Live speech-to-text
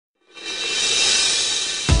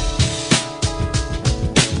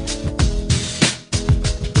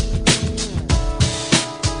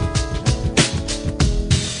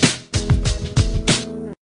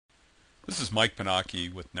is Mike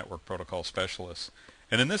Panaki with Network Protocol Specialists.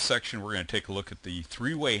 And in this section, we're going to take a look at the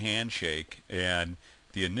three-way handshake and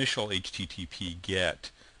the initial HTTP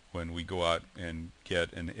GET when we go out and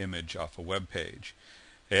get an image off a web page.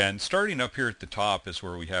 And starting up here at the top is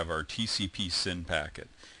where we have our TCP SYN packet.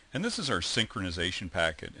 And this is our synchronization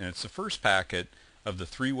packet, and it's the first packet of the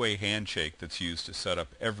three-way handshake that's used to set up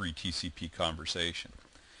every TCP conversation.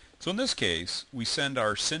 So in this case, we send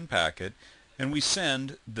our SYN packet, and we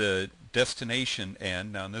send the destination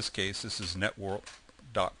end. Now in this case, this is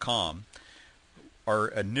networld.com, our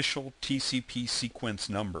initial TCP sequence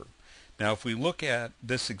number. Now if we look at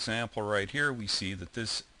this example right here, we see that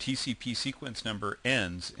this TCP sequence number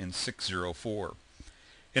ends in 604.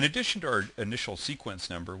 In addition to our initial sequence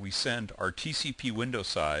number, we send our TCP window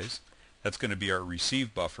size, that's going to be our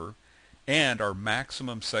receive buffer, and our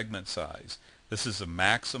maximum segment size. This is the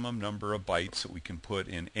maximum number of bytes that we can put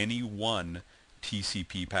in any one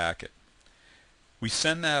TCP packet. We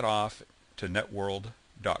send that off to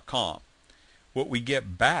networld.com. What we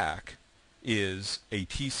get back is a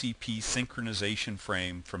TCP synchronization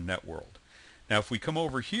frame from networld. Now if we come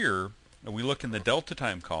over here and we look in the delta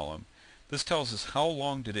time column, this tells us how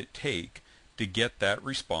long did it take to get that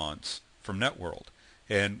response from networld.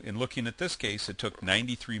 And in looking at this case, it took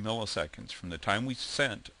 93 milliseconds from the time we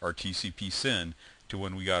sent our TCP SYN to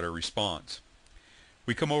when we got a response.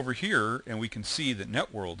 We come over here and we can see that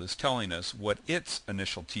networld is telling us what its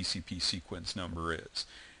initial TCP sequence number is.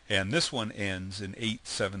 And this one ends in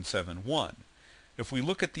 8771. If we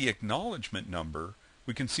look at the acknowledgement number,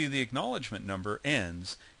 we can see the acknowledgement number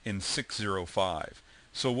ends in 605.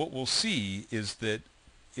 So what we'll see is that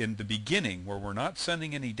in the beginning, where we're not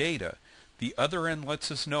sending any data, the other end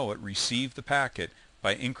lets us know it received the packet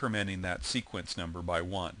by incrementing that sequence number by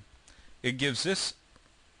 1. It gives this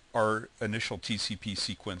our initial TCP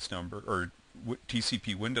sequence number, or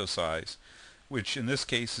TCP window size, which in this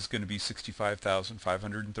case is going to be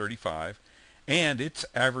 65,535, and it's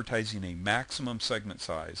advertising a maximum segment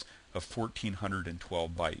size of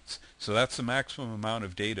 1,412 bytes. So that's the maximum amount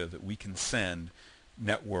of data that we can send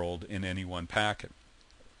networld in any one packet.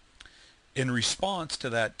 In response to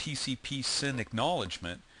that TCP SYN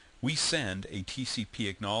acknowledgement, we send a TCP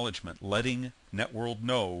acknowledgement letting networld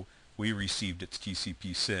know we received its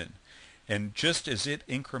TCP SYN. And just as it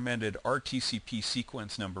incremented our TCP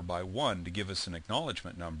sequence number by 1 to give us an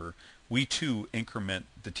acknowledgement number, we too increment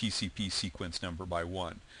the TCP sequence number by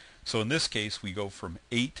 1. So in this case, we go from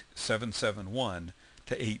 8771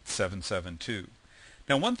 to 8772.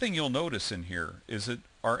 Now one thing you'll notice in here is that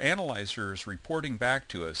our analyzer is reporting back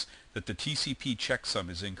to us that the TCP checksum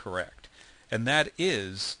is incorrect. And that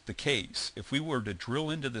is the case. If we were to drill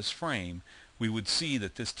into this frame, we would see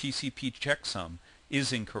that this TCP checksum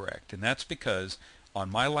is incorrect. And that's because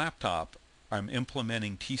on my laptop, I'm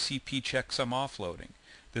implementing TCP checksum offloading.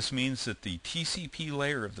 This means that the TCP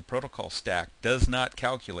layer of the protocol stack does not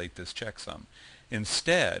calculate this checksum.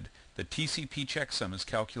 Instead, the TCP checksum is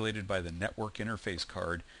calculated by the network interface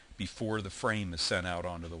card before the frame is sent out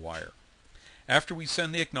onto the wire. After we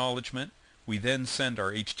send the acknowledgement, we then send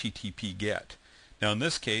our HTTP GET. Now in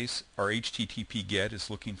this case, our HTTP GET is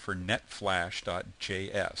looking for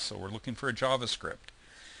netflash.js, so we're looking for a JavaScript.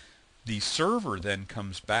 The server then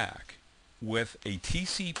comes back with a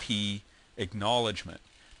TCP acknowledgement.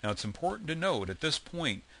 Now it's important to note at this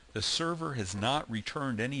point the server has not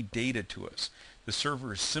returned any data to us. The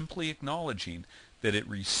server is simply acknowledging that it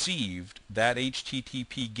received that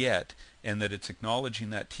HTTP GET and that it's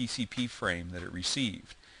acknowledging that TCP frame that it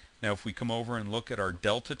received. Now if we come over and look at our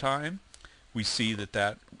delta time, we see that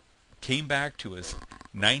that came back to us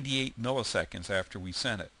 98 milliseconds after we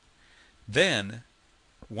sent it. Then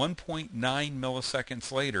 1.9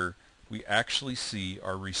 milliseconds later, we actually see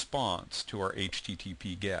our response to our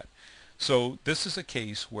HTTP GET. So this is a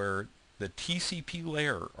case where the TCP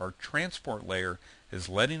layer, our transport layer, is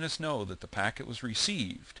letting us know that the packet was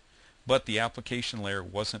received, but the application layer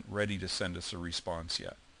wasn't ready to send us a response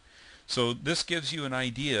yet. So this gives you an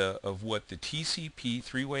idea of what the TCP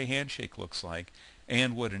three-way handshake looks like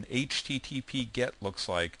and what an HTTP GET looks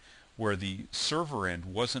like where the server end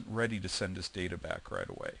wasn't ready to send us data back right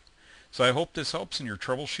away. So I hope this helps in your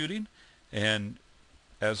troubleshooting, and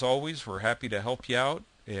as always, we're happy to help you out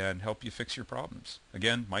and help you fix your problems.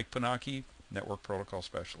 Again, Mike Panaki, Network Protocol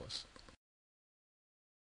Specialist.